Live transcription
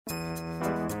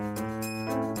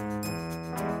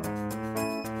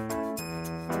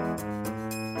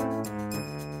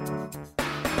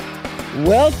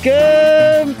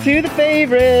Welcome to The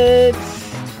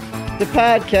Favorites, the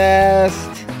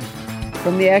podcast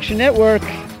from the Action Network.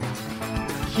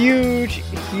 Huge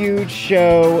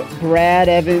show. Brad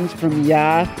Evans from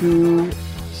Yahoo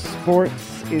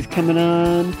Sports is coming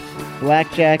on.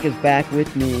 Blackjack is back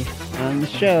with me on the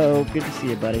show. Good to see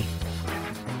you, buddy.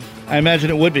 I imagine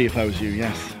it would be if I was you,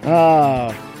 yes.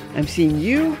 Oh, I'm seeing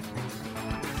a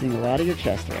lot of your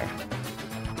chest hair.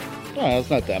 Oh,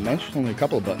 that's not that much. Only a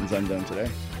couple of buttons undone today.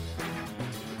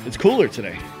 It's cooler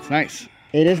today. It's nice.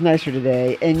 It is nicer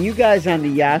today. And you guys on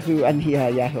the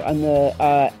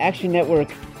Action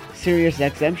Network Sirius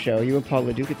XM show, you and Paul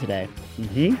LaDuca today.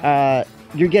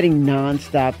 Mm-hmm. You're getting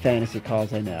non-stop fantasy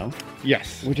calls, I know.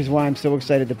 Yes. Which is why I'm so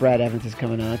excited that Brad Evans is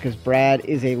coming on, because Brad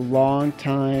is a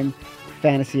long-time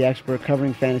fantasy expert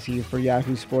covering fantasy for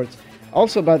Yahoo Sports.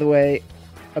 Also, by the way,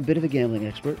 a bit of a gambling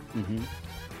expert. Mm-hmm.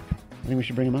 I think we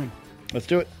should bring him on. Let's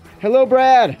do it. Hello,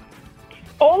 Brad.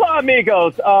 Hola,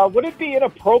 amigos. Would it be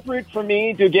inappropriate for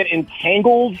me to get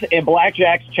entangled in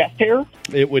Blackjack's chest hair?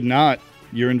 It would not.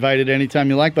 You're invited anytime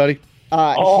you like, buddy.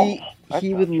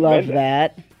 He would love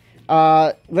that.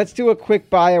 Let's do a quick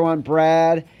bio on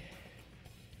Brad.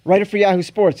 Writer for Yahoo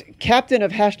Sports, captain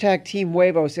of hashtag Team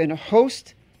Huevos, and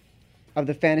host of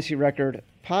the Fantasy Record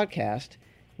podcast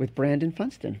with Brandon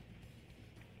Funston.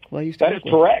 Well, that is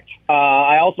correct.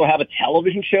 I also have a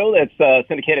television show that's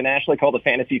syndicated nationally called the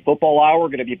Fantasy Football Hour. We're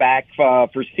going to be back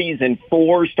for season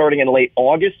 4 starting in late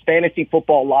August. Fantasy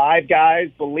Football Live, guys,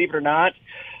 believe it or not.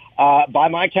 By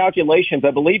my calculations,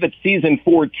 I believe it's season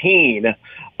 14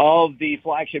 of the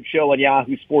flagship show on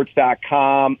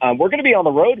yahoosports.com. We're going to be on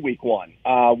the road week 1.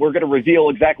 We're going to reveal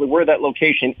exactly where that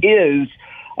location is.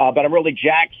 But I'm really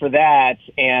jacked for that,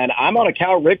 and I'm on a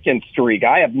Cal Ripken streak.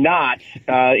 I have not,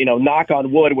 knock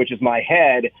on wood, which is my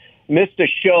head, missed a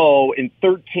show in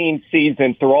 13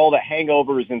 seasons through all the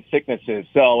hangovers and sicknesses.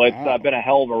 So it's been a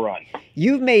hell of a run.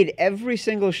 You've made every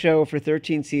single show for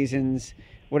 13 seasons.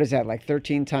 What is that, like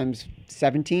 13 times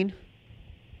 17?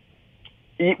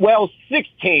 Well,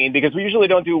 16, because we usually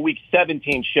don't do a Week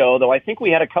 17 show, though I think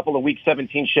we had a couple of Week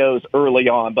 17 shows early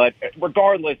on. But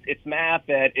regardless, it's math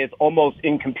that is almost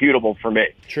incomputable for me.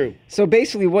 True. So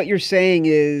basically what you're saying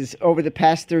is over the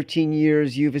past 13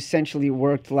 years, you've essentially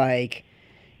worked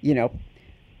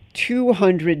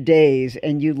 200 days,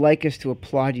 and you'd like us to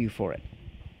applaud you for it.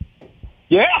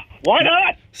 Yeah, why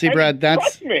not? See, Brad,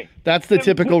 that's the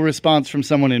typical response from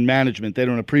someone in management. They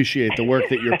don't appreciate the work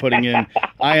that you're putting in.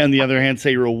 I, on the other hand,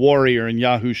 say you're a warrior, and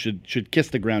Yahoo should kiss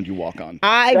the ground you walk on.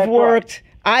 I've worked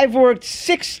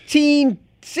 16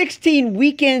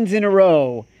 weekends in a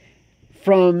row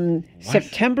from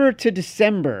September to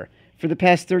December for the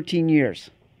past 13 years.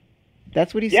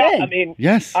 That's what he's saying. I mean,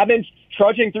 yes. I've been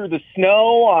trudging through the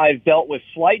snow. I've dealt with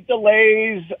flight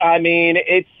delays. I mean,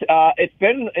 it's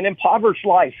been an impoverished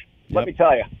life, let me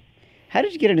tell you. How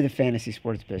did you get into the fantasy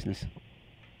sports business?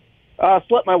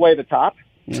 Slept my way to the top,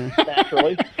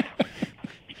 naturally.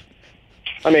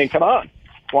 I mean, come on.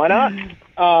 Why not?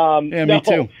 Me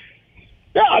too.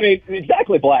 Yeah, I mean,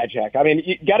 exactly, Blackjack. I mean,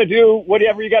 you got to do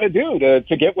whatever you got to do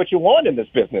to get what you want in this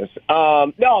business.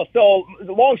 So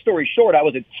long story short, I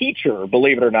was a teacher,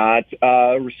 believe it or not,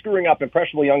 screwing up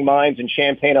impressionable young minds in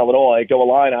Champaign, Illinois, Go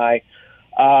Illini,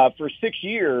 for 6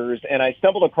 years, and I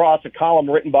stumbled across a column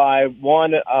written by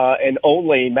one and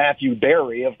only Matthew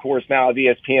Berry, of course, now of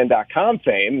ESPN.com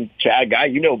fame, Chad guy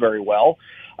you know very well.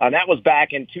 That was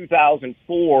back in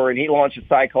 2004, and he launched a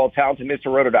site called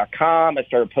TalentedMrRoto.com. I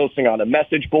started posting on a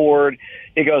message board.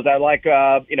 He goes, I like,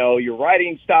 your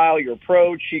writing style, your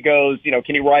approach. He goes,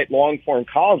 can you write long-form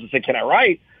columns? I said, can I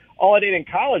write? All I did in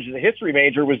college as a history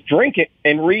major was drink it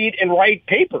and read and write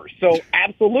papers. So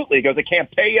absolutely. He goes, I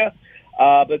can't pay you,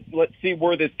 but let's see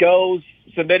where this goes.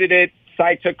 Submitted it,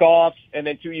 site took off, and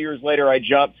then 2 years later I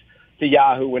jumped to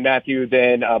Yahoo when Matthew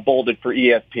then bolded for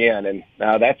ESPN, and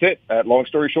that's it. Long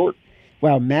story short.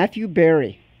 Wow, Matthew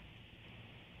Berry.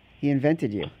 He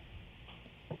invented you.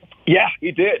 Yeah,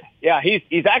 he did. Yeah,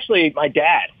 he's actually my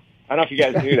dad. I don't know if you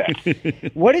guys knew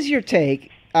that. What is your take?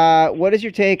 What is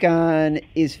your take on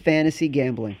is fantasy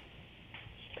gambling?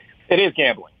 It is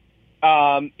gambling.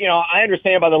 I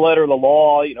understand by the letter of the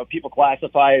law, people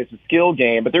classify it as a skill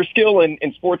game, but there's skill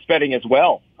in sports betting as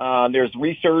well. There's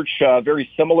research very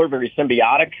similar, very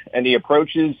symbiotic, and the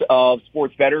approaches of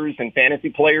sports bettors and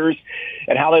fantasy players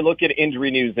and how they look at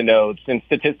injury news and notes and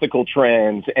statistical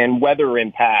trends and weather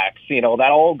impacts.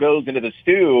 That all goes into the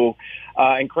stew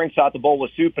and cranks out the bowl of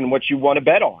soup and what you want to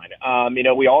bet on.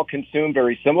 We all consume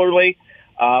very similarly.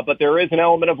 But there is an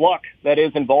element of luck that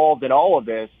is involved in all of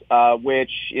this,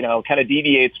 which, kind of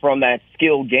deviates from that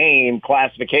skill game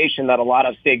classification that a lot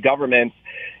of state governments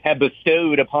have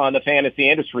bestowed upon the fantasy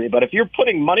industry. But if you're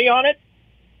putting money on it,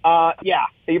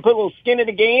 you put a little skin in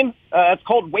the game. That's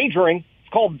called wagering.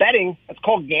 It's called betting. It's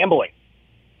called gambling.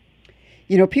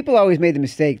 People always made the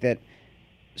mistake that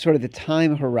sort of the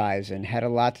time horizon had a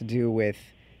lot to do with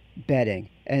betting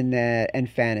and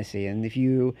fantasy. And if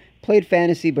you played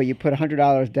fantasy but you put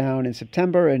 $100 down in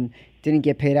September and didn't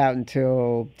get paid out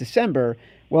until December,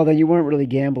 well, then you weren't really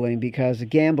gambling, because a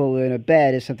gamble in a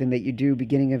bet is something that you do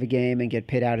beginning of a game and get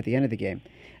paid out at the end of the game.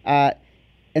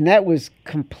 And that was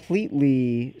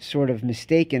completely sort of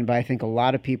mistaken by, I think, a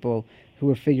lot of people who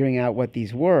were figuring out what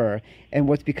these were. And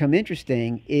what's become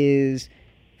interesting is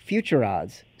future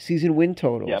odds, season win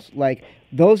totals. Yep. Like,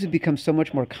 those have become so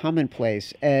much more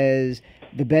commonplace as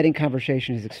the betting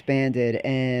conversation has expanded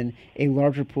and a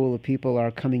larger pool of people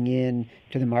are coming in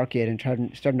to the market and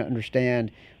starting to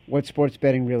understand what sports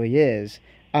betting really is.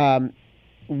 One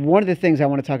of the things I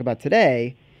want to talk about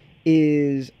today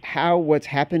is how what's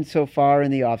happened so far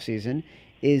in the offseason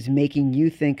is making you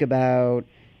think about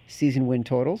season win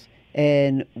totals,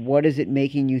 and what is it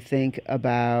making you think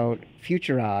about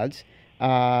future odds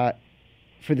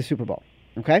for the Super Bowl.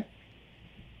 Okay?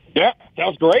 Yeah,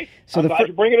 sounds great. So I'm glad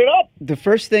you're bringing it up. The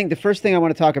first thing I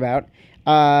want to talk about,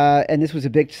 and this was a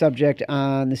big subject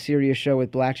on the Sirius show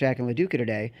with Blackjack and LaDuca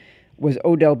today, was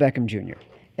Odell Beckham Jr.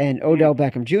 And Odell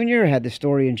Beckham Jr. had the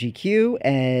story in GQ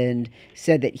and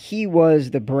said that he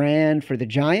was the brand for the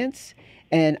Giants.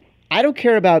 And I don't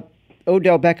care about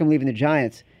Odell Beckham leaving the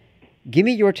Giants. Give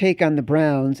me your take on the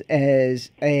Browns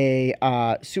as a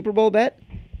Super Bowl bet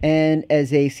and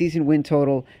as a season win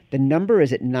total. The number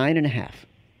is at 9.5.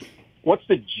 What's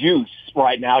the juice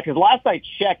right now? Because last I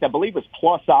checked, I believe it was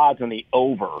plus odds on the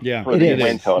over for the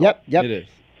win total. Yep. It is.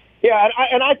 Yeah,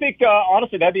 and I think,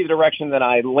 honestly, that'd be the direction that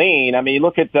I lean. I mean, you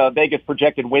look at Vegas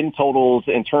projected win totals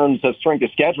in terms of strength of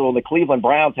schedule. The Cleveland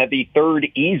Browns have the third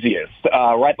easiest,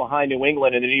 right behind New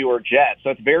England and the New York Jets.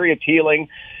 So it's very appealing.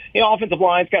 Offensive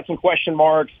line's got some question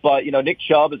marks, but, Nick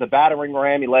Chubb is a battering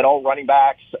ram. He led all running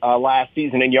backs last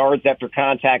season in yards after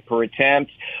contact per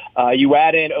attempt. You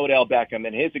add in Odell Beckham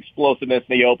and his explosiveness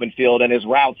in the open field and his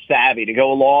route savvy to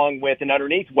go along with an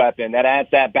underneath weapon that adds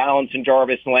that balance in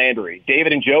Jarvis Landry.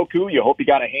 David Njoku, you hope he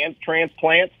got a hands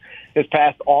transplant this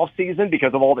past offseason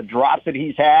because of all the drops that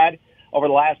he's had over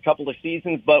the last couple of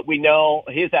seasons, but we know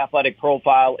his athletic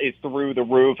profile is through the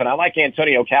roof. And I like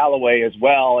Antonio Callaway as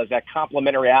well as that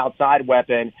complementary outside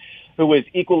weapon who is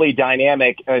equally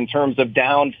dynamic in terms of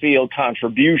downfield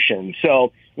contribution.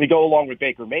 So we go along with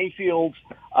Baker Mayfield.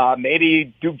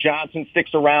 Maybe Duke Johnson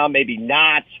sticks around, maybe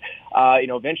not.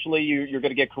 Eventually you're going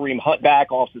to get Kareem Hunt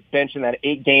back off suspension, that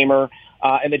 8-gamer,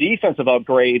 and the defensive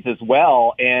upgrades as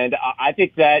well. And I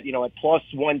think that, at plus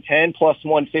 110, plus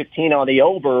 115 on the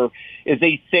over is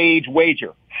a sage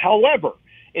wager. However,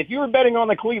 if you're betting on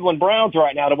the Cleveland Browns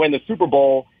right now to win the Super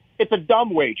Bowl, it's a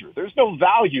dumb wager. There's no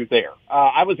value there.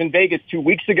 I was in Vegas 2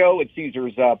 weeks ago at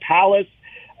Caesars Palace,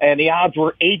 and the odds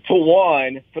were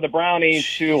 8-1 for the Brownies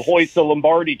to hoist the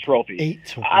Lombardi Trophy.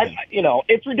 8-1.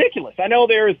 It's ridiculous. I know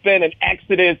there has been an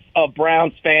exodus of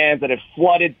Browns fans that have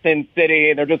flooded Sin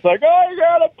City, and they're just like, I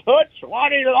gotta put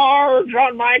 $20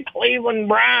 on my Cleveland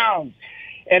Browns.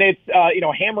 And it's,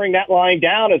 hammering that line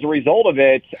down as a result of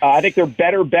it. I think there are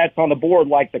better bets on the board,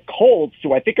 like the Colts,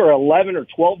 who I think are 11 or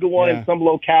 12-1 in some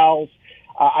locales.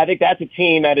 I think that's a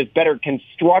team that is better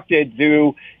constructed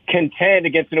to contend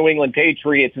against the New England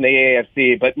Patriots in the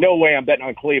AFC. But no way I'm betting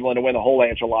on Cleveland to win the whole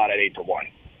enchilada at 8-1.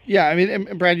 Yeah, I mean,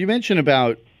 and Brad, you mentioned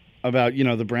about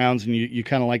the Browns, and you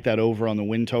kind of like that over on the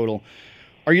win total.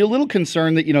 Are you a little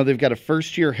concerned that they've got a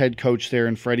first-year head coach there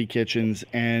in Freddie Kitchens,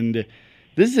 and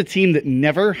this is a team that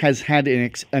never has had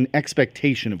an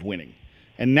expectation of winning,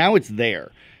 and now it's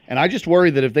there. And I just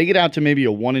worry that if they get out to maybe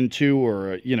a 1-2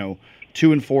 or a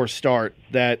 2-4 start,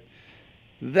 that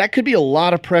could be a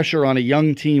lot of pressure on a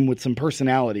young team with some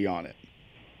personality on it.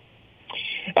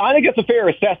 I think that's a fair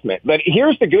assessment. But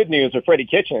here's the good news with Freddie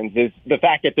Kitchens is the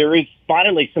fact that there is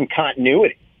finally some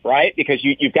continuity, right? Because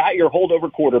you've got your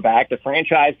holdover quarterback, the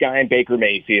franchise guy in Baker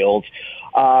Mayfield,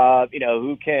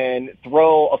 who can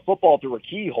throw a football through a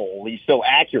keyhole. He's so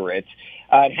accurate.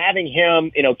 And having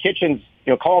him, Kitchens,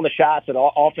 calling the shots at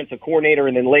offensive coordinator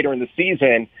and then later in the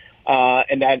season,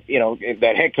 and that,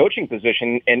 that head coaching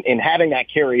position and having that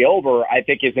carry over, I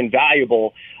think is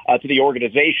invaluable to the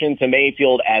organization, to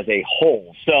Mayfield as a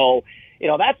whole. So,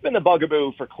 that's been the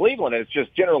bugaboo for Cleveland. It's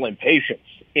just general impatience.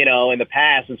 In the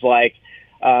past, it's like,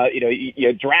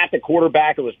 you draft a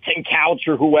quarterback, it was Tim Couch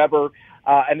or whoever,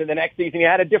 And then the next season, you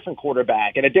had a different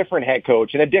quarterback and a different head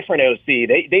coach and a different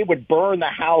OC. They would burn the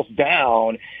house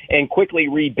down and quickly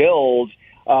rebuild,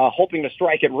 hoping to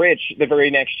strike it rich the very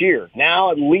next year.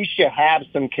 Now, at least you have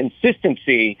some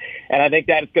consistency, and I think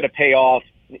that is going to pay off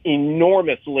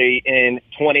enormously in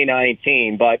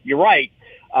 2019. But you're right.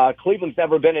 Cleveland's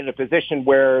never been in a position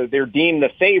where they're deemed the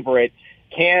favorite.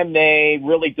 Can they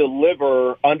really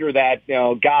deliver under that,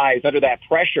 guys, under that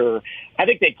pressure? I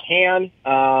think they can,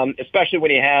 especially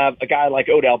when you have a guy like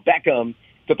Odell Beckham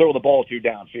to throw the ball to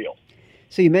downfield.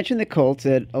 So you mentioned the Colts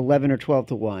at 11 or 12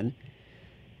 to 1.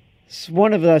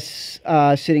 One of us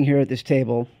sitting here at this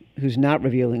table who's not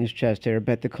revealing his chest hair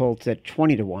bet the Colts at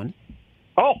 20 to 1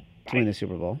 to win the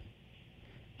Super Bowl.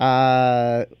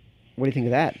 What do you think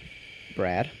of that,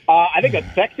 Brad? I think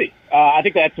that's sexy. I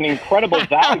think that's an incredible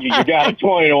value you got at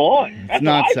 20 to 1. It's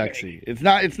not sexy. It's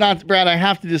not, Brad. I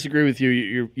have to disagree with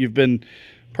you. You've been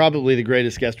probably the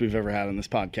greatest guest we've ever had on this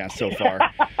podcast so far.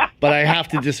 But I have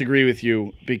to disagree with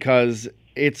you because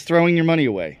it's throwing your money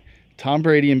away. Tom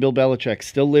Brady and Bill Belichick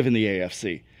still live in the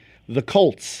AFC. The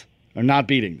Colts are not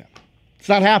beating them. It's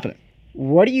not happening.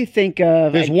 What do you think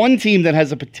of... There's one team that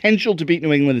has the potential to beat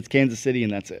New England. It's Kansas City,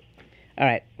 and that's it. All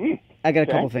right. I got a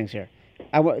couple things here.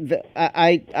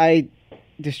 I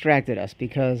distracted us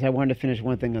because I wanted to finish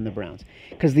one thing on the Browns.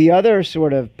 Because the other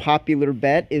sort of popular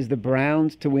bet is the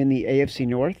Browns to win the AFC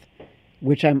North,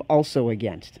 which I'm also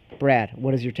against. Brad,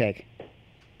 what is your take?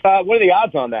 What are the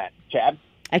odds on that, Chad?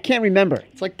 I can't remember.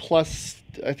 It's like plus,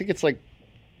 I think it's like,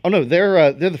 oh no,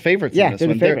 they're the favorites in this they're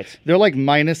one. The favorites. They're like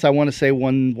minus, I want to say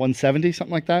 170,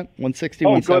 something like that, 160,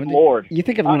 170. Good Lord. You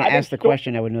think if I'm going to ask the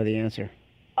question, I would know the answer.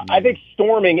 I think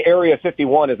storming Area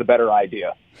 51 is a better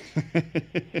idea.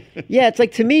 Yeah, it's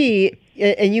like, to me,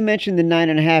 and you mentioned the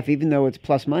 9.5, even though it's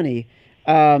plus money,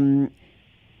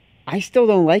 I still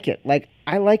don't like it. Like,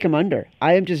 I like them under.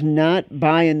 I am just not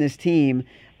buying this team.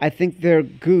 I think they're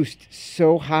goosed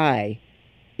so high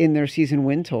in their season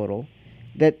win total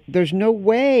that there's no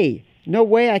way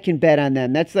I can bet on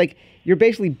them. That's like, you're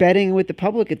basically betting with the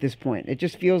public at this point. It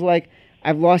just feels like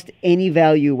I've lost any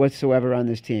value whatsoever on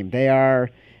this team. They are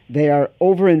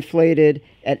overinflated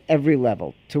at every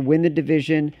level to win the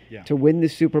division, to win the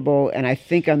Super Bowl, and I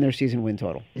think on their season win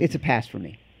total. It's a pass for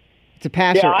me. It's a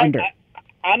pass or under.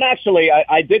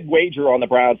 I did wager on the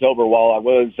Browns over while I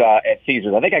was at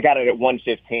Caesars. I think I got it at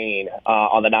 115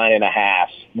 on the 9.5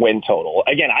 win total.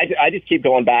 Again, I just keep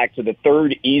going back to the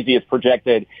third easiest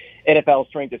projected NFL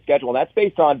strength of schedule, and that's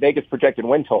based on Vegas projected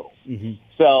win totals. Mm-hmm.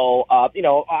 So,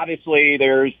 obviously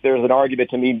there's an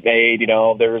argument to be made.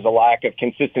 There's a lack of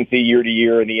consistency year to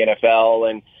year in the NFL,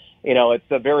 and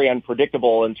it's very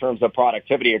unpredictable in terms of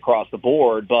productivity across the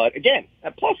board. But again,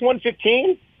 at plus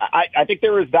 115, I think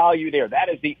there is value there. That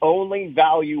is the only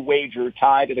value wager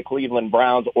tied to the Cleveland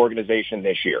Browns organization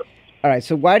this year. All right,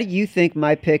 so why do you think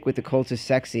my pick with the Colts is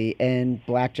sexy and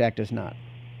Blackjack does not?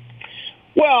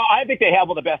 Well, I think they have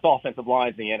one of the best offensive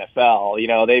lines in the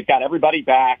NFL. They've got everybody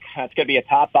back. It's going to be a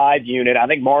top 5 unit. I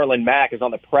think Marlon Mack is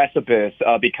on the precipice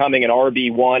of becoming an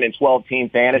RB1 in 12-team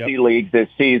fantasy leagues this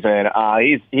season.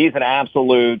 He's an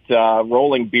absolute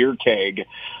rolling beer keg.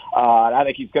 I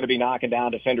think he's going to be knocking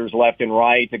down defenders left and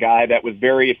right. A guy that was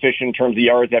very efficient in terms of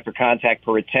yards after contact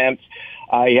per attempt.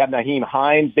 You have Naheem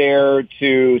Hines there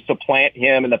to supplant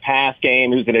him in the pass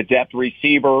game, who's an adept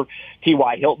receiver.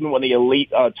 T.Y. Hilton, one of the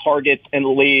elite targets in the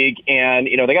league. And,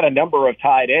 they got a number of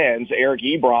tight ends. Eric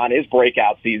Ebron, his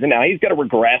breakout season. Now, he's going to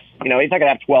regress. He's not going to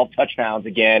have 12 touchdowns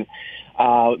again,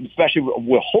 especially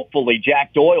with hopefully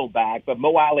Jack Doyle back. But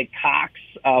Mo Alley Cox,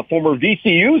 former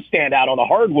VCU standout on the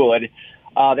hardwood,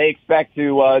 they expect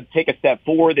to take a step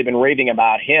forward. They've been raving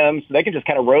about him, so they can just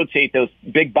kind of rotate those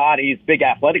big bodies, big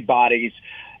athletic bodies,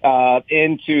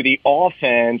 into the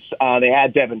offense. They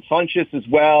had Devin Funchess as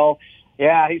well.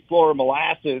 Yeah, he's slower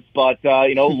molasses, but,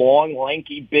 long,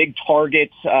 lanky, big target,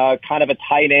 kind of a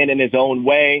tight end in his own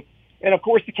way. And, of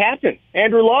course, the captain,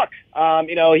 Andrew Luck.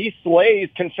 He slays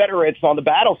Confederates on the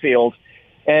battlefield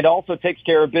and also takes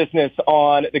care of business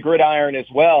on the gridiron as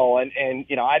well. And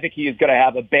I think he is going to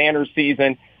have a banner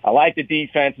season. I like the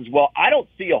defense as well. I don't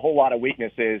see a whole lot of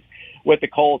weaknesses with the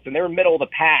Colts, and they're middle of the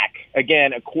pack,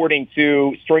 again, according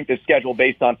to strength of schedule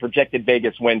based on projected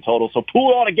Vegas win total. So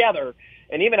pull it all together,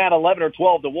 and even at 11 or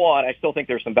 12 to 1, I still think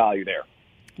there's some value there.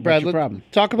 Brad, let's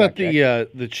talk about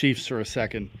the Chiefs for a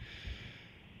second.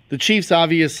 The Chiefs,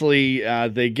 obviously,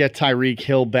 they get Tyreek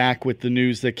Hill back with the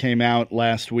news that came out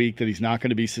last week that he's not going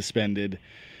to be suspended.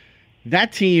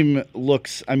 That team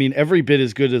looks, every bit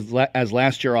as good as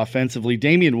last year offensively.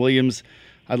 Damian Williams,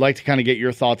 I'd like to kind of get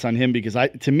your thoughts on him because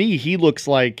to me, he looks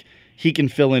like he can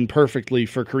fill in perfectly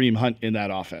for Kareem Hunt in that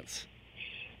offense.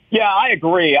 Yeah, I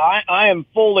agree. I am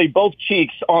fully both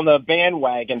cheeks on the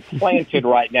bandwagon planted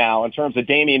right now in terms of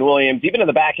Damian Williams, even in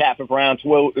the back half of round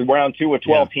two of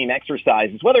 12-team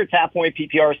exercises. Whether it's half point,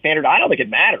 PPR, standard, I don't think it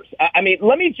matters. I mean,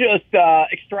 let me just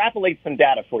extrapolate some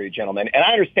data for you, gentlemen. And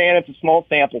I understand it's a small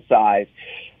sample size,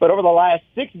 but over the last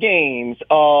 6 games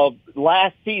of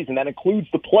last season, that includes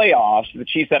the playoffs, the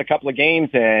Chiefs had a couple of games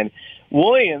in,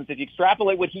 Williams, if you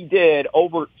extrapolate what he did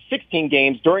over 16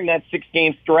 games during that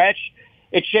 6-game stretch,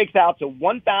 it shakes out to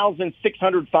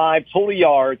 1,605 total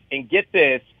yards, and get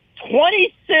this,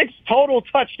 26 total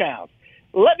touchdowns.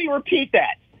 Let me repeat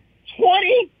that.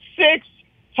 26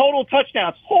 total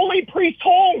touchdowns. Holy priest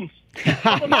Holmes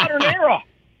of the modern era.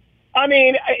 I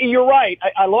mean, you're right.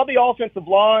 I love the offensive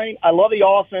line. I love the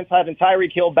offense having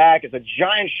Tyreek Hill back. It's a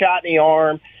giant shot in the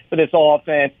arm for this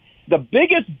offense. The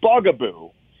biggest bugaboo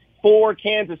for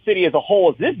Kansas City as a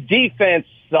whole is this defense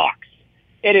sucks.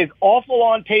 It is awful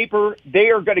on paper.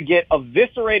 They are going to get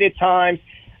eviscerated times.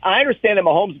 I understand that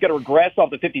Mahomes is going to regress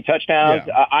off the 50 touchdowns.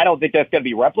 Yeah. I don't think that's going to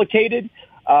be replicated.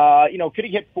 Could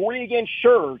he hit 40 again?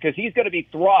 Sure, because he's going to be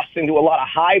thrust into a lot of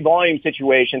high-volume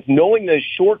situations, knowing the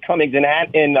shortcomings and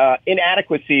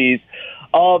inadequacies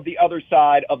of the other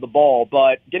side of the ball.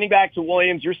 But getting back to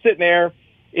Williams, you're sitting there,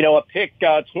 a pick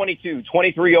 22,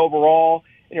 23 overall,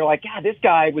 and you're like, God, this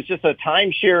guy was just a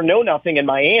timeshare know-nothing in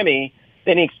Miami.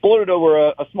 Then he exploded over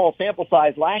a small sample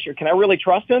size last year. Can I really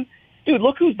trust him? Dude,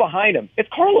 look who's behind him. It's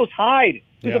Carlos Hyde.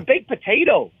 He's a baked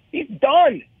potato. He's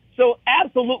done. So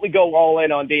absolutely go all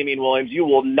in on Damian Williams. You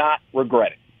will not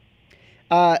regret it.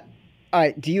 All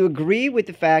right. Do you agree with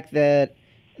the fact that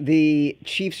the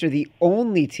Chiefs are the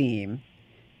only team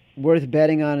worth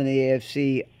betting on in the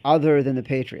AFC other than the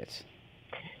Patriots?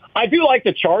 I do like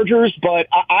the Chargers, but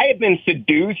I have been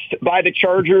seduced by the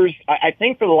Chargers, I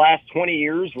think, for the last 20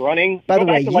 years running. By the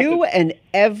way, you and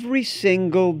every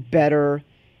single bettor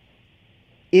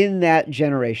in that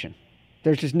generation.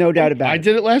 There's just no doubt about it. I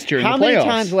did it last year in the playoffs. How many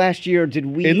times last year did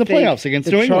we in the think playoffs against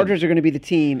the New England? Chargers are going to be the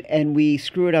team, and we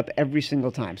screw it up every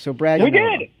single time? So, Brad, we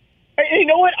did. You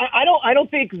know what? I don't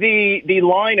think the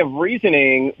line of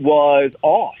reasoning was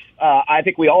off. I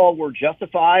think we all were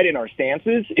justified in our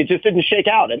stances. It just didn't shake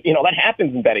out. And, that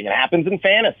happens in betting. It happens in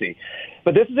fantasy.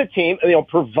 But this is a team,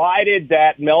 provided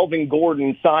that Melvin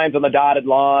Gordon signs on the dotted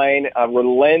line,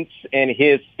 relents in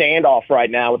his standoff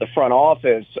right now with the front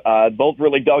office, both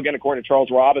really dug in, according to Charles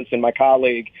Robinson, my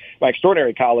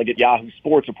extraordinary colleague at Yahoo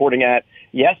Sports, reporting at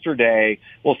yesterday.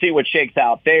 We'll see what shakes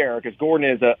out there, because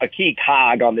Gordon is a key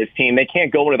cog on this team. They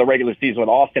can't go into the regular season with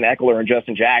Austin Eckler and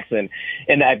Justin Jackson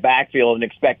in that backfield and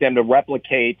expect them to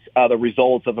replicate the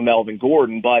results of a Melvin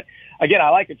Gordon. But again, I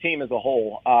like the team as a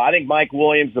whole. I think Mike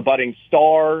Williams is a budding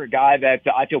star, a guy that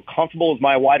I feel comfortable as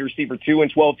my wide receiver 2 in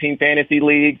 12-team fantasy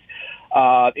leagues.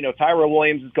 Tyrell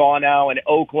Williams is gone now in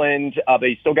Oakland, but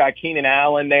he's still got Keenan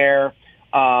Allen there.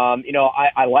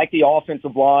 I like the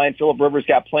offensive line. Phillip Rivers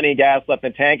got plenty of gas left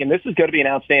in the tank, and this is going to be an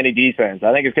outstanding defense.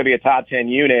 I think it's going to be a top 10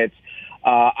 unit.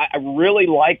 I really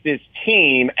like this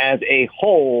team as a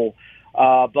whole.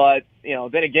 But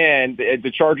then again,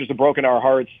 the Chargers have broken our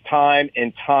hearts time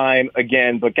and time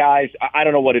again. But guys, I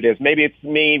don't know what it is. Maybe it's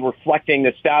me reflecting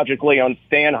nostalgically on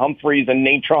Stan Humphries and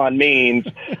Natron Means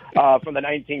from the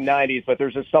 1990s. But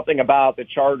there's just something about the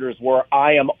Chargers where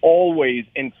I am always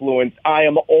influenced. I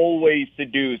am always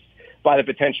seduced by the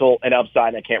potential and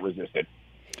upside, and I can't resist it.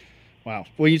 Wow.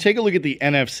 Well, you take a look at the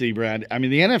NFC, Brad. I mean,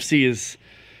 the NFC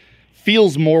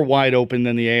feels more wide open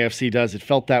than the AFC does. It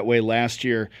felt that way last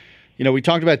year. We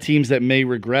talked about teams that may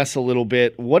regress a little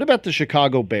bit. What about the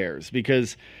Chicago Bears?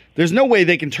 Because there's no way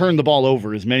they can turn the ball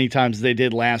over as many times as they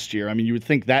did last year. I mean, you would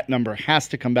think that number has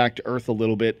to come back to earth a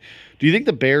little bit. Do you think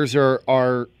the Bears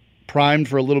are primed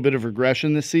for a little bit of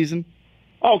regression this season?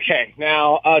 Okay.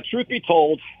 Now, truth be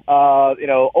told,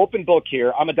 open book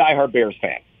here. I'm a diehard Bears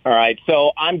fan. All right. So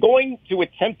I'm going to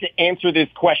attempt to answer this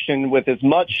question with as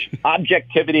much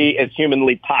objectivity as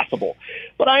humanly possible.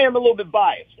 But I am a little bit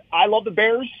biased. I love the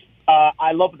Bears.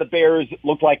 I love what the Bears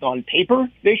look like on paper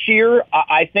this year.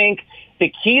 I think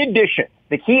the key addition,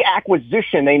 the key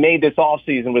acquisition they made this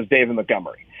offseason was David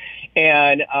Montgomery.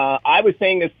 And I was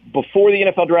saying this before the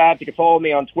NFL draft. You can follow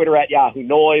me on Twitter at Yahoo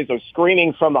Noise. I was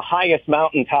screaming from the highest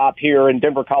mountaintop here in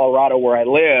Denver, Colorado, where I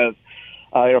live,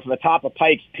 from the top of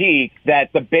Pikes Peak,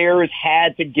 that the Bears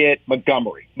had to get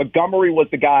Montgomery. Montgomery was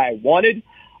the guy I wanted.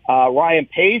 Ryan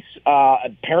Pace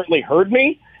apparently heard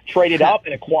me, traded up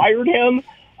and acquired him.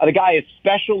 The guy is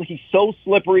special. He's so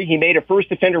slippery. He made a first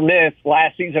defender miss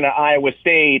last season at Iowa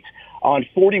State. on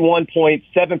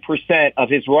 41.7% of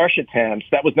his rush attempts.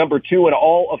 That was number 2 in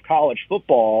all of college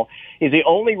football. He's the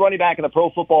only running back in the Pro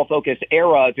Football Focus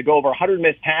era to go over 100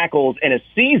 missed tackles in a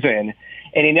season.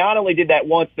 And he not only did that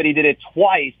once, but he did it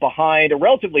twice behind a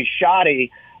relatively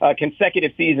shoddy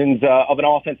consecutive seasons of an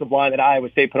offensive line that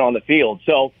Iowa State put on the field.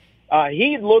 So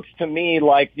he looks to me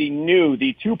like the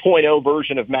 2.0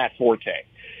 version of Matt Forte.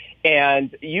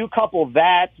 And you couple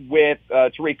that with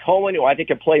Tariq Cohen, who I think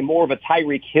can play more of a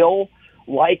Tyreek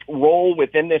Hill-like role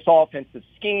within this offensive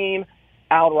scheme.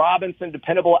 Al Robinson,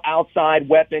 dependable outside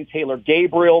weapon. Taylor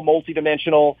Gabriel,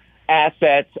 multidimensional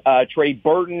assets. Trey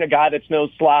Burton, a guy that's no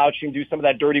slouch, can do some of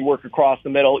that dirty work across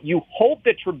the middle. You hope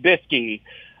that Trubisky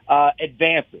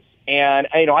advances. And,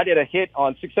 I did a hit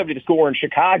on 670 to Score in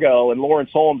Chicago, and Lawrence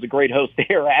Holmes, a great host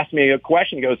there, asked me a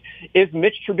question. He goes, is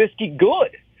Mitch Trubisky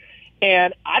good?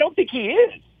 And I don't think he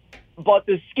is. But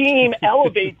the scheme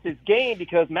elevates his game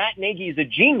because Matt Nagy is a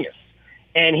genius.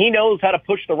 And he knows how to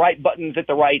push the right buttons at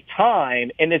the right time.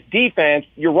 And this defense,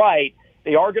 you're right,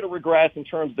 they are going to regress in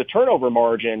terms of the turnover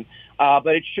margin,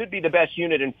 but it should be the best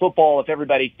unit in football if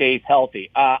everybody stays healthy.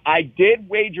 I did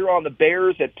wager on the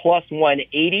Bears at plus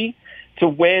 180 to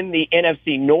win the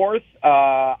NFC North.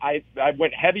 I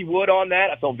went heavy wood on that.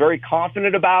 I felt very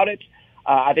confident about it.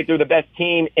 I think they're the best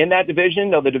team in that division,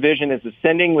 though the division is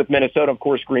ascending with Minnesota, of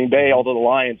course, Green Bay, although the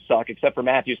Lions suck, except for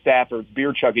Matthew Stafford's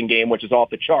beer-chugging game, which is off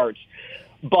the charts.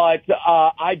 But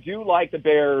I do like the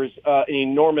Bears an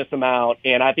enormous amount,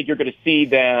 and I think you're going to see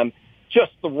them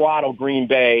just throttle Green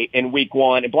Bay in week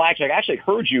 1. And Blackjack, I actually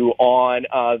heard you on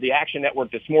the Action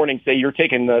Network this morning say you're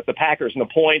taking the Packers and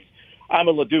the points. I'm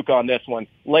a LaDuke on this one.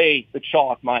 Lay the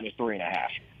chalk minus 3.5.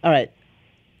 All right.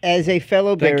 As a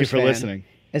fellow Bears fan. Thank you for listening.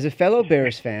 As a fellow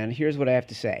Bears fan, here's what I have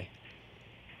to say.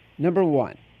 Number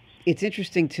 1, it's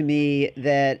interesting to me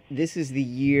that this is the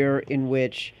year in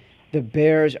which the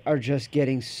Bears are just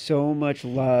getting so much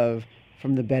love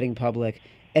from the betting public,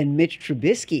 and Mitch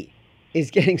Trubisky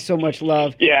is getting so much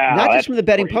love, not just from the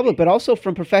betting public, but also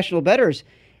from professional bettors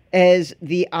as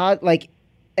the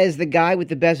as the guy with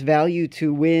the best value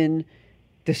to win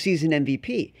the season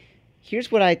MVP. Here's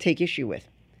what I take issue with.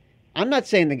 I'm not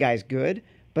saying the guy's good,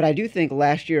 but I do think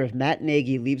last year if Matt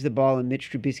Nagy leaves the ball in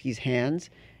Mitch Trubisky's hands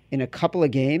in a couple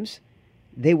of games,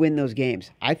 they win those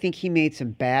games. I think he made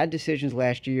some bad decisions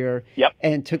last year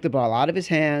and took the ball out of his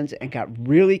hands and got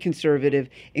really conservative,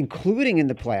 including in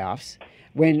the playoffs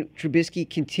when Trubisky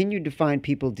continued to find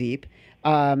people deep,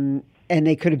 and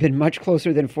they could have been much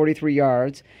closer than 43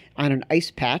 yards on an ice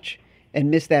patch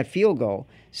and missed that field goal.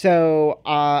 So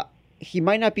he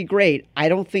might not be great. I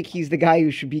don't think he's the guy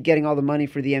who should be getting all the money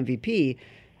for the MVP,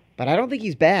 but I don't think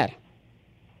he's bad.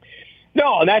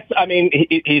 No,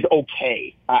 he's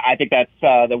okay. I think that's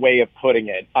the way of putting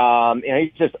it.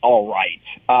 He's just all right.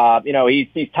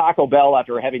 He's Taco Bell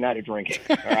after a heavy night of drinking.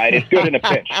 All right, it's good in a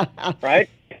pinch, right?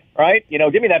 Right?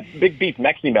 Give me that big beef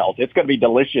Mexi melt. It's going to be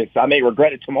delicious. I may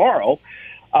regret it tomorrow,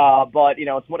 but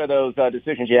it's one of those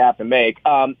decisions you have to make.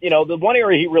 The one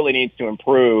area he really needs to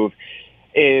improve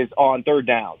is on third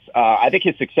downs. I think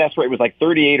his success rate was like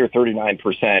 38 or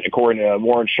 39%, according to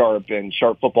Warren Sharp and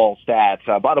Sharp Football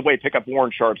Stats. By the way, pick up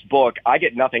Warren Sharp's book. I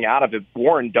get nothing out of it.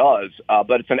 Warren does,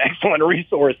 but it's an excellent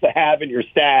resource to have in your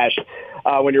stash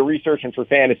when you're researching for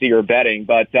fantasy or betting.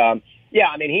 But,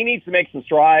 he needs to make some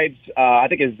strides. I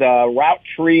think his route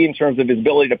tree in terms of his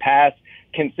ability to pass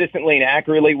consistently and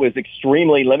accurately was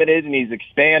extremely limited, and he's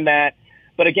expand that.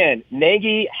 But again,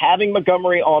 Nagy having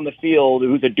Montgomery on the field,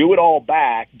 who's a do-it-all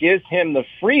back, gives him the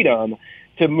freedom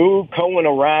to move Cohen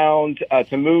around,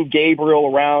 to move Gabriel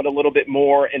around a little bit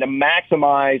more, and to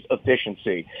maximize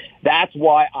efficiency. That's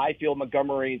why I feel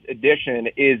Montgomery's addition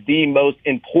is the most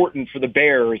important for the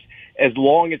Bears as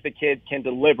long as the kid can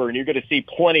deliver. And you're going to see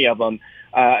plenty of them,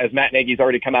 as Matt Nagy's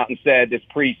already come out and said this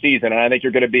preseason. And I think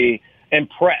you're going to be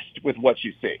impressed with what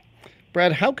you see.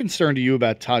 Brad, how concerned are you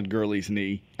about Todd Gurley's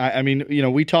knee?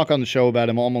 We talk on the show about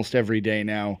him almost every day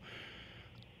now.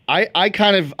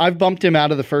 I've bumped him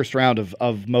out of the first round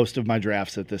of most of my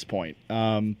drafts at this point.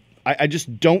 I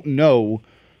just don't know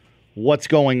what's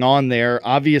going on there.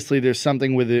 Obviously, there's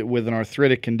something with it with an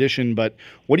arthritic condition, but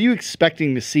what are you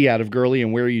expecting to see out of Gurley,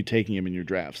 and where are you taking him in your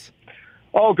drafts?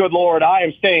 Oh, good Lord. I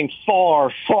am staying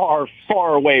far, far,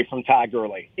 far away from Todd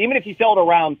Gurley. Even if he fell to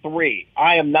round 3,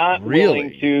 I am not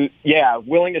willing to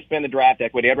spend the draft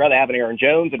equity. I'd rather have an Aaron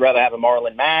Jones. I'd rather have a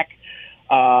Marlon Mack.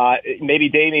 Maybe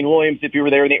Damian Williams if you were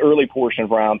there in the early portion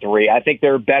of round 3. I think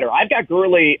they're better. I've got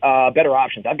Gurley better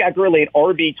options. I've got Gurley at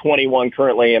RB21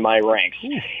 currently in my ranks.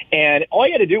 And all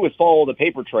you had to do was follow the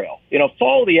paper trail.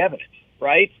 Follow the evidence,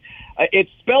 right?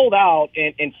 It's spelled out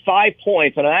in 5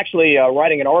 points, and I'm actually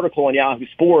writing an article on Yahoo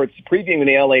Sports previewing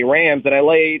the LA Rams, and I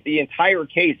lay the entire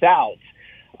case out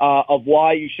of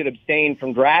why you should abstain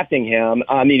from drafting him.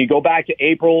 I mean, you go back to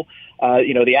April,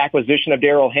 the acquisition of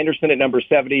Darrell Henderson at number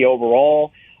 70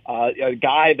 overall, a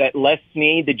guy that Les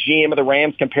Snead, the GM of the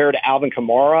Rams, compared to Alvin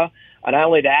Kamara. Not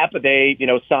only that, but they,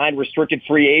 signed restricted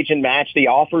free agent, matched the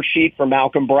offer sheet for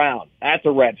Malcolm Brown. That's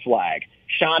a red flag.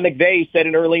 Sean McVay said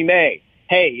in early May,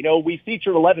 hey, we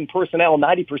featured 11 personnel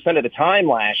 90% of the time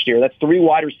last year. That's 3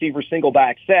 wide receiver single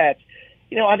back sets.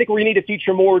 I think we need to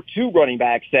feature more 2 running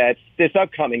back sets this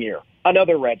upcoming year.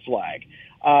 Another red flag.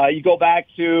 You go back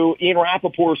to Ian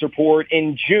Rappaport's report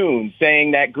in June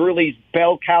saying that Gurley's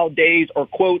bell cow days are,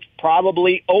 quote,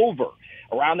 probably over.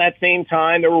 Around that same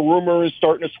time, there were rumors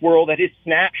starting to swirl that his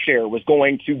snap share was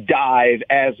going to dive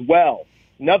as well.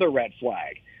 Another red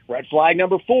flag. Red flag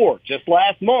number 4, just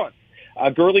last month.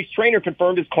 Gurley's trainer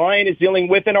confirmed his client is dealing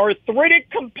with an arthritic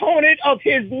component of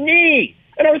his knee.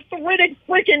 An arthritic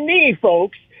freaking knee,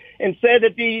 folks, and said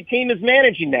that the team is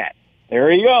managing that. There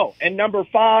you go. And number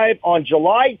 5, on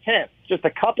July 10th, just a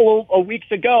couple of weeks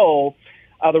ago,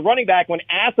 the running back, when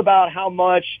asked about how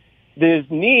much his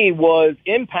knee was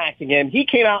impacting him, he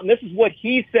came out, and this is what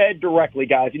he said directly,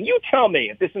 guys. And you tell me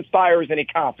if this inspires any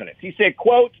confidence. He said,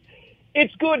 quote,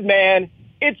 "It's good, man.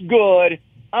 It's good.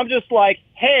 I'm just like,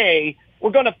 hey,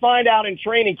 we're going to find out in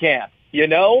training camp,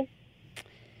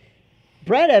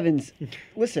 Brad Evans,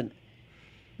 listen,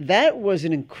 that was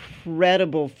an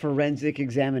incredible forensic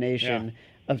examination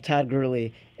of Todd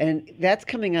Gurley, and that's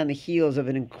coming on the heels of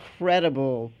an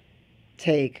incredible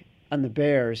take on the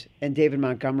Bears and David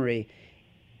Montgomery.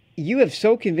 You have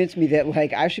so convinced me that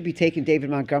I should be taking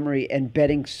David Montgomery and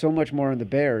betting so much more on the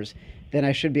Bears than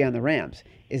I should be on the Rams.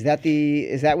 Is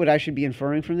that what I should be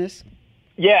inferring from this?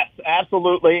 Yes,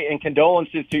 absolutely, and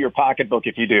condolences to your pocketbook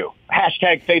if you do.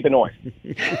 Hashtag fade the noise.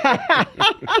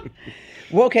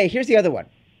 Well, okay, here's the other one.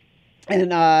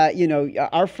 And,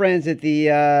 our friends at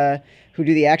the who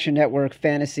do the Action Network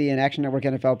Fantasy and Action Network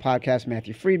NFL podcast,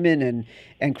 Matthew Friedman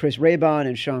and Chris Raybon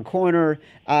and Sean Corner,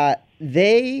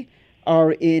 they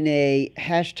are in a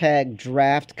hashtag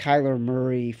draft Kyler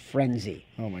Murray frenzy.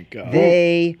 Oh, my God.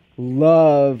 They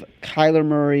love Kyler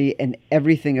Murray and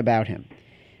everything about him.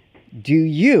 Do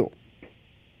you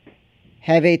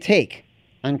have a take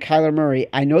on Kyler Murray?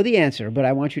 I know the answer, but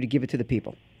I want you to give it to the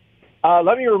people.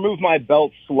 Let me remove my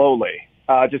belt slowly,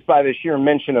 just by the sheer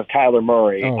mention of Kyler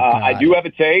Murray. Oh, I do have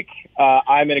a take.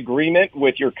 I'm in agreement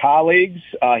with your colleagues.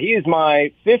 He is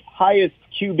my 5th highest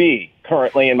QB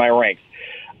currently in my ranks.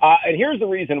 And here's the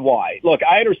reason why. Look,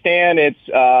 I understand it's,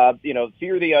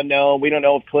 fear of the unknown. We don't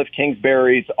know if Cliff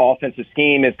Kingsbury's offensive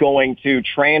scheme is going to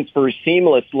transfer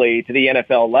seamlessly to the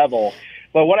NFL level.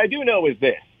 But what I do know is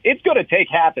this. It's going to take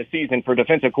half the season for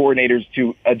defensive coordinators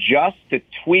to adjust, to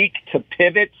tweak, to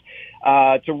pivot,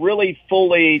 to really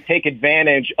fully take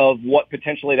advantage of what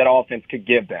potentially that offense could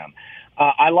give them.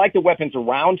 I like the weapons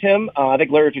around him. I think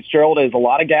Larry Fitzgerald has a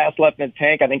lot of gas left in the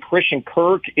tank. I think Christian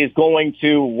Kirk is going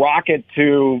to rocket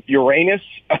to Uranus.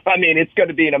 I mean, it's going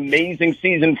to be an amazing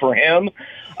season for him.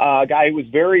 A guy who was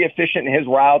very efficient in his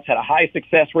routes, had a high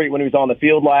success rate when he was on the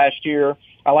field last year.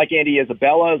 I like Andy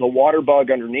Isabella as a water bug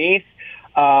underneath.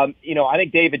 I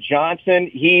think David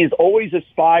Johnson, he's always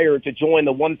aspired to join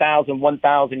the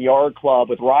 1,000 yard club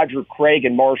with Roger Craig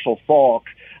and Marshall Faulk.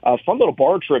 Fun little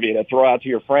bar trivia to throw out to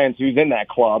your friends who's in that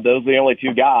club. Those are the only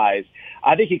 2 guys.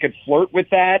 I think he could flirt with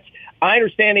that. I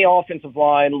understand the offensive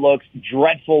line looks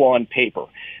dreadful on paper,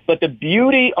 but the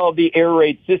beauty of the air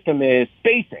raid system is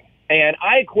spacing. And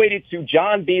I equate it to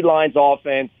John Beeline's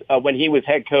offense when he was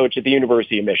head coach at the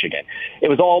University of Michigan. It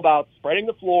was all about spreading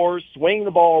the floors, swinging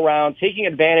the ball around, taking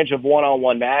advantage of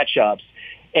one-on-one matchups.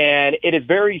 And it is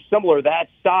very similar, that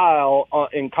style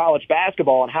in college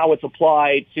basketball, and how it's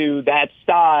applied to that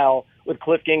style with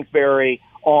Cliff Kingsbury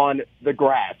on the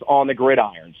grass, on the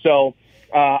gridiron. So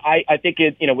I think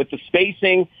with the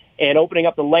spacing and opening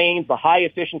up the lanes, the high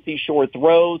efficiency short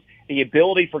throws, the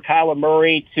ability for Kyler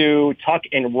Murray to tuck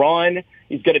and run.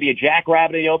 He's going to be a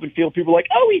jackrabbit in the open field. People are like,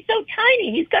 oh, he's so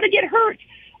tiny. He's going to get hurt.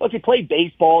 Look, he played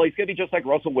baseball. He's going to be just like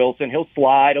Russell Wilson. He'll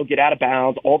slide. He'll get out of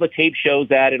bounds. All the tape shows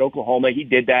that at Oklahoma. He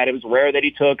did that. It was rare that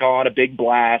he took on a big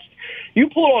blast. You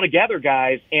pull it all together,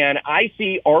 guys, and I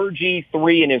see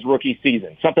RG3 in his rookie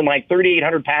season. Something like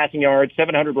 3,800 passing yards,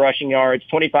 700 rushing yards,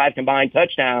 25 combined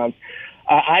touchdowns.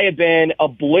 I have been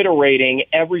obliterating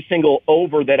every single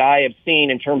over that I have seen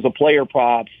in terms of player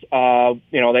props,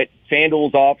 that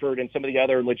FanDuel's offered and some of the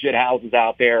other legit houses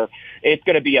out there. It's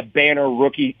going to be a banner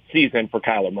rookie season for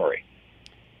Kyler Murray.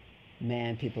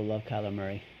 Man, people love Kyler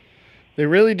Murray. They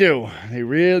really do.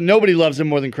 Nobody loves him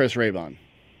more than Chris Raybon.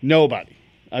 Nobody.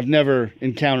 I've never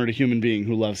encountered a human being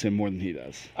who loves him more than he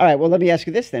does. All right, well, let me ask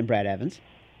you this then, Brad Evans.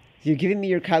 You're giving me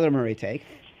your Kyler Murray take.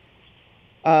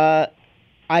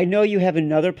 I know you have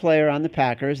another player on the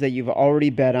Packers that you've already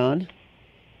bet on.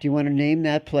 Do you want to name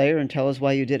that player and tell us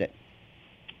why you did it?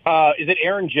 Is it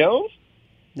Aaron Jones?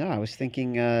 No, I was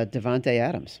thinking Devontae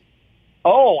Adams.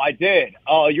 Oh, I did.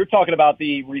 Oh, you're talking about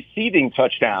the receiving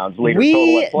touchdowns leader.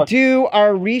 We total do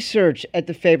our research at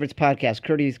the Favorites podcast,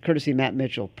 courtesy Matt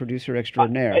Mitchell, producer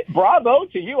extraordinaire. Bravo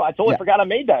to you. I totally forgot I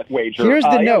made that wager. Here's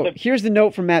the note. Here's the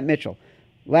note from Matt Mitchell.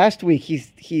 Last week,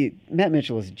 Matt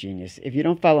Mitchell is a genius. If you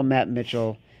don't follow Matt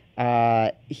Mitchell,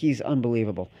 he's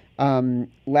unbelievable.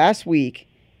 Last week,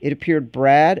 it appeared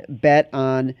Brad bet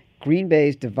on Green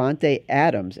Bay's Devontae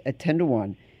Adams at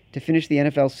 10-1 to finish the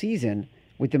NFL season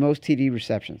with the most TD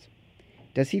receptions.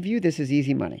 Does he view this as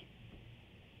easy money?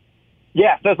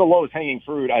 Yes, that's the lowest hanging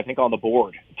fruit, I think, on the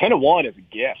board. 10-1 is a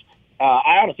gift.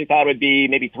 I honestly thought it would be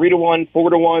maybe 3-1,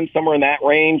 4-1, somewhere in that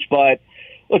range. But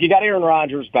look, you got Aaron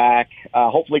Rodgers back,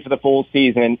 hopefully for the full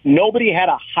season. Nobody had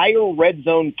a higher red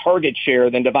zone target share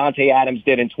than Devontae Adams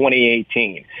did in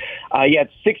 2018. He had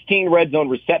 16 red zone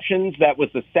receptions. That was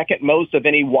the second most of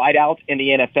any wideout in the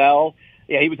NFL.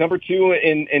 Yeah, he was number 2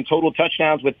 in total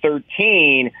touchdowns with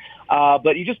 13.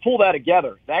 But you just pull that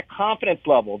together, that confidence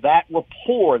level, that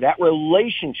rapport, that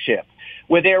relationship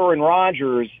with Aaron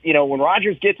Rodgers. You know, when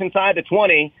Rodgers gets inside the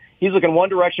 20, he's looking one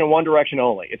direction and one direction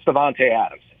only. It's Devontae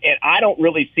Adams. And I don't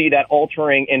really see that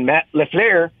altering in Matt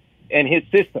LaFleur and his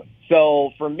system.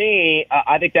 So for me,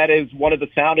 I think that is one of the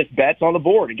soundest bets on the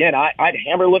board. Again, I'd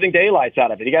hammer living daylights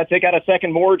out of it. You got to take out a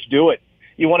second mortgage, do it.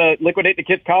 You want to liquidate the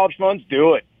kids' college funds,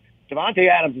 do it. Devontae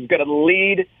Adams is going to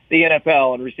lead the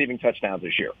NFL in receiving touchdowns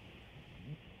this year.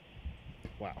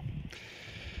 Wow.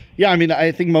 Yeah, I mean,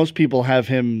 I think most people have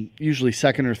him usually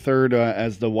second or third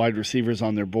as the wide receivers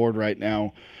on their board right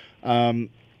now.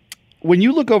 When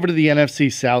you look over to the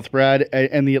NFC South, Brad,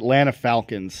 and the Atlanta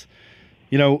Falcons,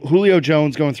 you know, Julio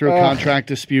Jones going through a contract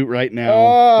dispute right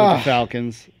now with the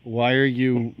Falcons. Why are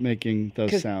you making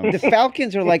those sounds? The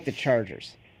Falcons are like the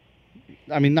Chargers.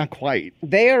 I mean, not quite.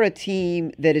 They are a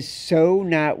team that is so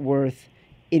not worth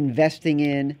investing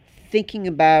in, thinking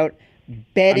about,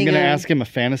 betting on. I'm going to ask him a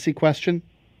fantasy question,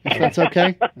 if that's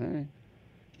okay. All right.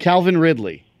 Calvin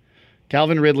Ridley.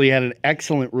 Calvin Ridley had an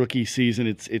excellent rookie season.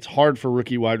 It's hard for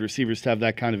rookie wide receivers to have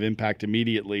that kind of impact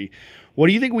immediately. What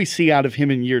do you think we see out of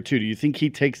him in year 2? Do you think he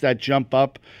takes that jump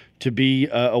up to be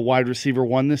a wide receiver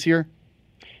 1 this year?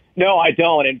 No, I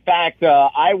don't. In fact,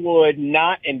 I would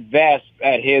not invest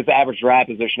at his average draft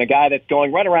position, a guy that's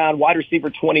going right around wide receiver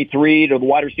 23 to the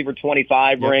wide receiver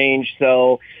 25 range.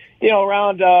 So, you know,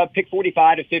 around pick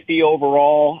 45 to 50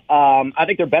 overall. I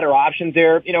think there are better options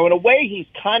there. You know, in a way, he's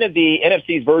kind of the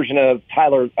NFC's version of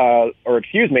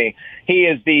he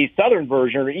is the southern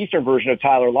version or eastern version of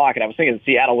Tyler Lockett. I was thinking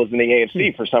Seattle was in the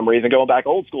AFC for some reason, going back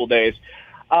old school days.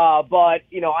 But,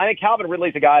 you know, I think Calvin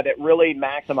Ridley's a guy that really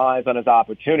maximized on his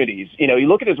opportunities. You know, you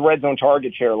look at his red zone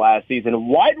target share last season,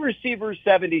 wide receiver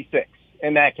 76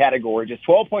 in that category, just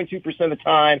 12.2% of the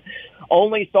time,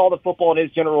 only saw the football in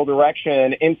his general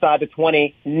direction inside the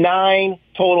 29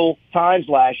 total times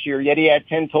last year, yet he had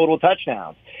 10 total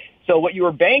touchdowns. So what you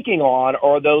were banking on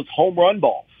are those home run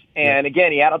balls. And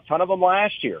again, he had a ton of them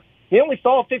last year. He only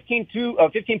saw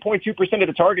 15.2% of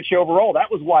the target share overall.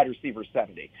 That was wide receiver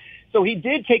 70. So he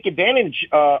did take advantage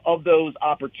of those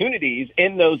opportunities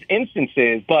in those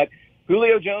instances. But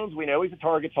Julio Jones, we know he's a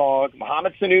target hog.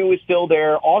 Mohamed Sanu is still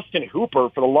there. Austin Hooper,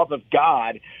 for the love of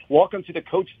God, welcome to the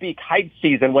Coach Speak hype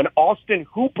season when Austin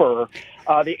Hooper,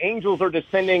 the Angels are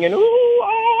descending and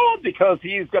because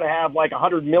he's going to have like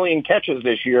 100 million catches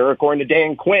this year, according to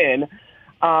Dan Quinn.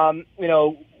 You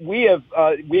know, we have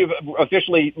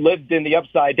officially lived in the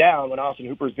upside down when Austin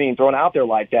Hooper's being thrown out there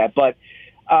like that. But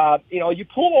you know, you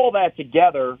pull all that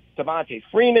together, Devontae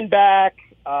Freeman back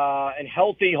and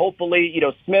healthy. Hopefully, you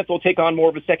know, Smith will take on more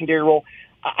of a secondary role.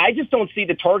 I just don't see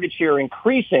the target share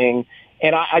increasing,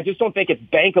 and I just don't think it's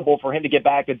bankable for him to get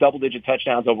back to double-digit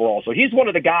touchdowns overall. So he's one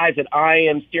of the guys that I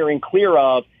am steering clear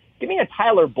of. Give me a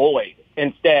Tyler Boyd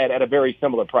instead at a very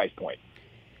similar price point.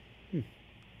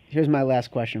 Here's my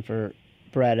last question for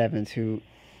Brad Evans, who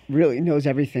really knows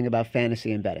everything about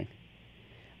fantasy and betting.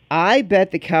 I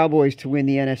bet the Cowboys to win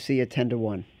the NFC at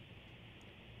 10-1.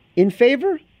 In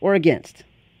favor or against?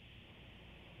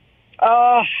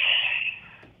 Boy,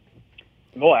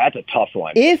 that's a tough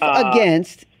one. If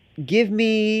against, give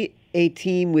me a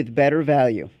team with better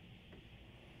value.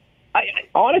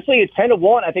 Honestly, at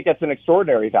 10-1, I think that's an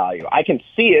extraordinary value. I can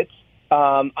see it.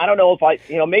 I don't know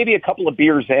if maybe a couple of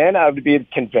beers in, I would be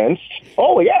convinced.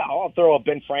 Oh, yeah, I'll throw a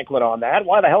Ben Franklin on that.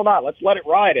 Why the hell not? Let's let it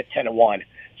ride at 10-1.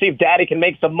 See if Daddy can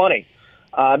make some money.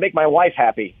 Make my wife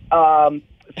happy.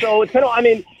 So it's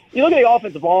you look at the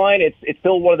offensive line, it's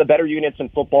still one of the better units in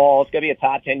football. It's going to be a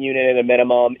top 10 unit at a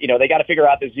minimum. They got to figure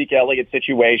out the Zeke Elliott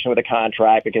situation with a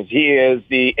contract because he is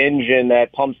the engine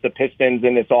that pumps the pistons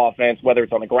in this offense, whether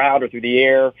it's on the ground or through the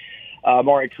air.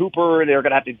 Amari Cooper, they're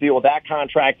going to have to deal with that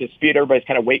contract dispute. Everybody's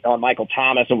kind of waiting on Michael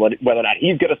Thomas and whether or not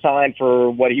he's going to sign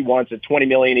for what he wants at $20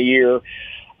 million a year.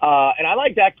 And I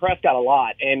like Dak Prescott a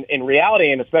lot in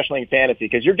reality and especially in fantasy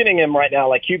because you're getting him right now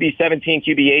like QB 17,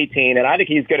 QB 18, and I think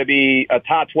he's going to be a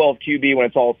top 12 QB when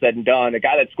it's all said and done. A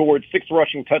guy that scored 6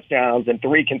 rushing touchdowns in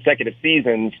 3 consecutive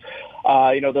seasons.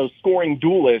 Those scoring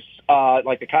duelists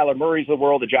like the Kyler Murrays of the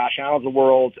world, the Josh Allens of the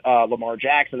world, Lamar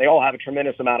Jackson, they all have a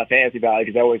tremendous amount of fantasy value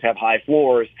because they always have high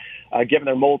floors given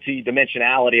their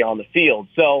multi-dimensionality on the field.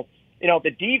 So, if the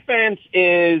defense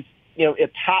is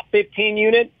a top 15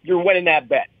 unit, you're winning that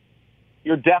bet.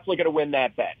 You're definitely going to win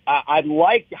that bet. I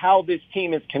like how this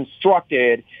team is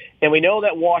constructed, and we know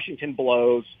that Washington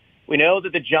blows. We know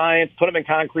that the Giants put them in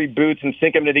concrete boots and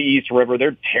sink them to the East River.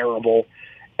 They're terrible.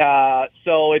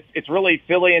 So it's really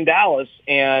Philly and Dallas,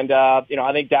 and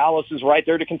I think Dallas is right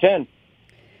there to contend.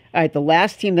 All right, the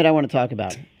last team that I want to talk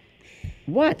about.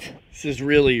 What? This is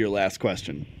really your last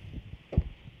question.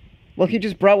 Well, he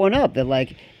just brought one up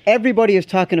that everybody is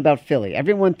talking about Philly.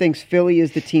 Everyone thinks Philly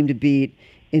is the team to beat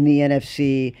in the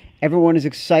NFC. Everyone is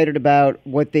excited about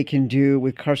what they can do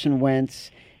with Carson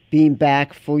Wentz being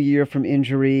back full year from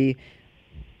injury.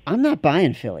 I'm not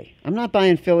buying Philly. I'm not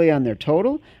buying Philly on their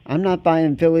total. I'm not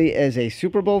buying Philly as a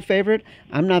Super Bowl favorite.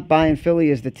 I'm not buying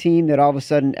Philly as the team that all of a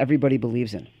sudden everybody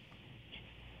believes in.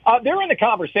 They're in the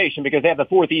conversation because they have the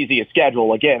 4th easiest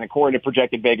schedule, again, according to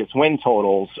projected Vegas win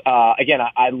totals. I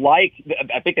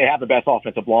think they have the best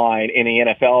offensive line in the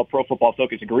NFL. Pro Football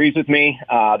Focus agrees with me.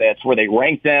 That's where they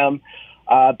rank them.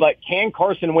 But can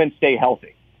Carson Wentz stay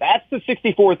healthy? That's the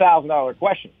 $64,000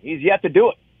 question. He's yet to do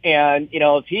it. And,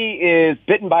 if he is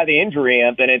bitten by the injury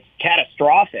amp, then it's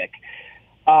catastrophic.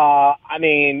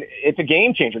 It's a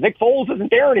game changer. Nick Foles isn't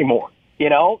there anymore.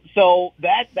 So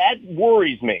that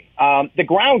worries me. The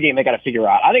ground game they got to figure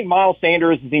out. I think Miles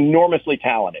Sanders is enormously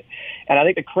talented, and I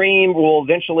think the cream will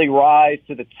eventually rise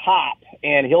to the top,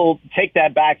 and he'll take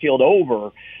that backfield over.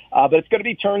 But it's going to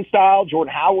be turnstile.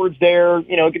 Jordan Howard's there.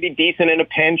 It could be decent in a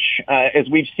pinch, as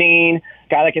we've seen.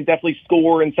 Guy that can definitely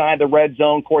score inside the red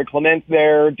zone. Corey Clement's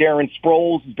there. Darren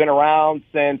Sproles has been around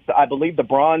since, I believe, the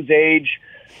Bronze Age.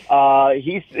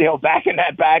 He's back in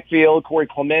that backfield. Corey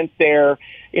Clement's there.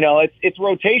 It's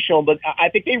rotational, but I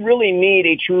think they really need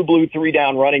a true blue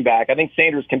 3-down running back. I think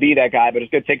Sanders can be that guy, but it's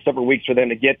going to take several weeks for them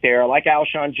to get there. I like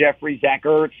Alshon Jeffrey, Zach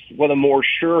Ertz, one of the more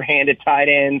sure-handed tight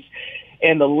ends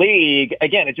in the league.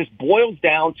 Again, it just boils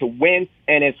down to Wentz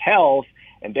and his health,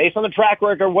 and based on the track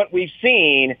record of what we've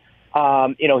seen,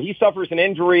 he suffers an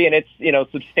injury and it's,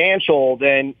 substantial,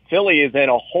 then Philly is in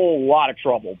a whole lot of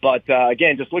trouble. But,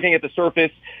 again, just looking at the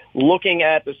surface, looking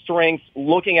at the strengths,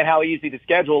 looking at how easy the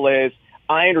schedule is,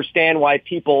 I understand why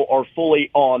people are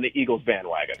fully on the Eagles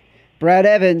bandwagon. Brad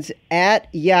Evans at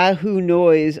Yahoo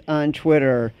Noise on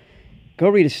Twitter. Go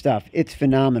read his stuff. It's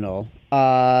phenomenal.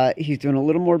 He's doing a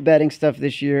little more betting stuff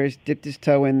this year. He's dipped his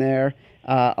toe in there.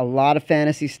 A lot of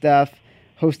fantasy stuff.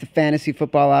 Host the Fantasy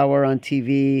Football Hour on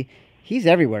TV. He's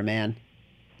everywhere, man.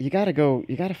 You got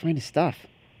to find his stuff.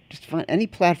 Just find any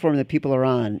platform that people are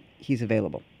on, he's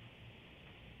available.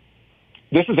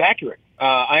 This is accurate.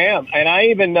 I am. And I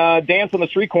even dance on the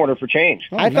street corner for change.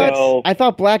 I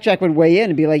thought Blackjack would weigh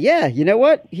in and be like, yeah, you know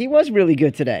what? He was really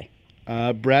good today.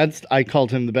 I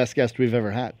called him the best guest we've ever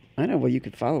had. I know. Well, you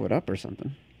could follow it up or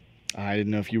something. I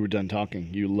didn't know if you were done talking.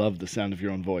 You love the sound of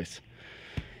your own voice.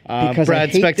 Because Brad,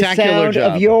 I hate spectacular the sound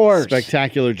job. of yours.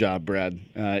 Spectacular job, Brad.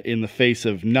 In the face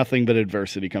of nothing but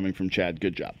adversity coming from Chad.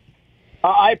 Good job.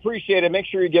 I appreciate it. Make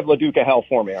sure you give LaDuca hell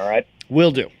for me, all right?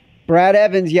 Will do. Brad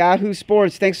Evans, Yahoo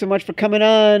Sports. Thanks so much for coming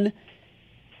on.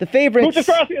 The Favorites. Muchas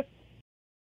gracias.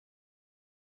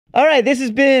 All right, this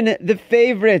has been The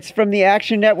Favorites from the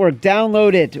Action Network.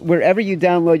 Download it wherever you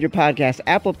download your podcast.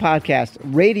 Apple Podcasts,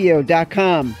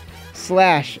 radio.com/The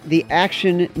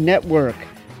Action Network.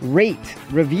 Rate,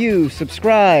 review,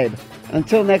 subscribe.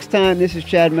 Until next time, this is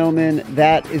Chad Millman.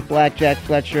 That is Blackjack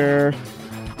Fletcher.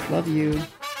 Love you.